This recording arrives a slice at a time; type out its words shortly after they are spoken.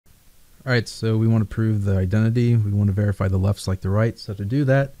All right, so we want to prove the identity. We want to verify the lefts like the right. So to do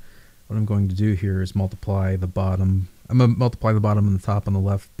that, what I'm going to do here is multiply the bottom. I'm going to multiply the bottom and the top on the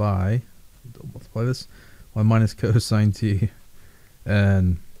left by, multiply this, 1 minus cosine t,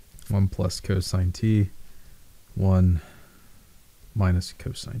 and 1 plus cosine t, 1 minus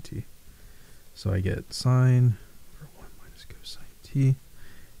cosine t. So I get sine, or 1 minus cosine t,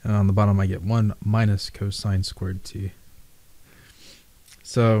 and on the bottom I get 1 minus cosine squared t.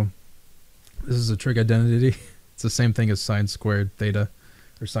 So this is a trig identity. It's the same thing as sine squared theta,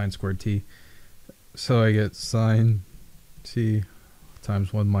 or sine squared t. So I get sine t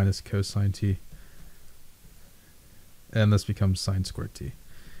times 1 minus cosine t, and this becomes sine squared t.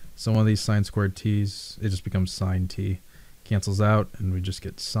 So one of these sine squared t's, it just becomes sine t, cancels out, and we just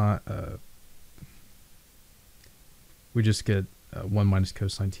get 1 minus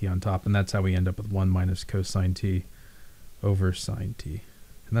cosine t on top, and that's how we end up with 1 minus cosine t over sine t.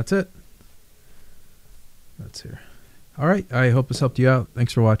 And that's it. That's here. All right, I hope this helped you out.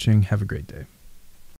 Thanks for watching. Have a great day.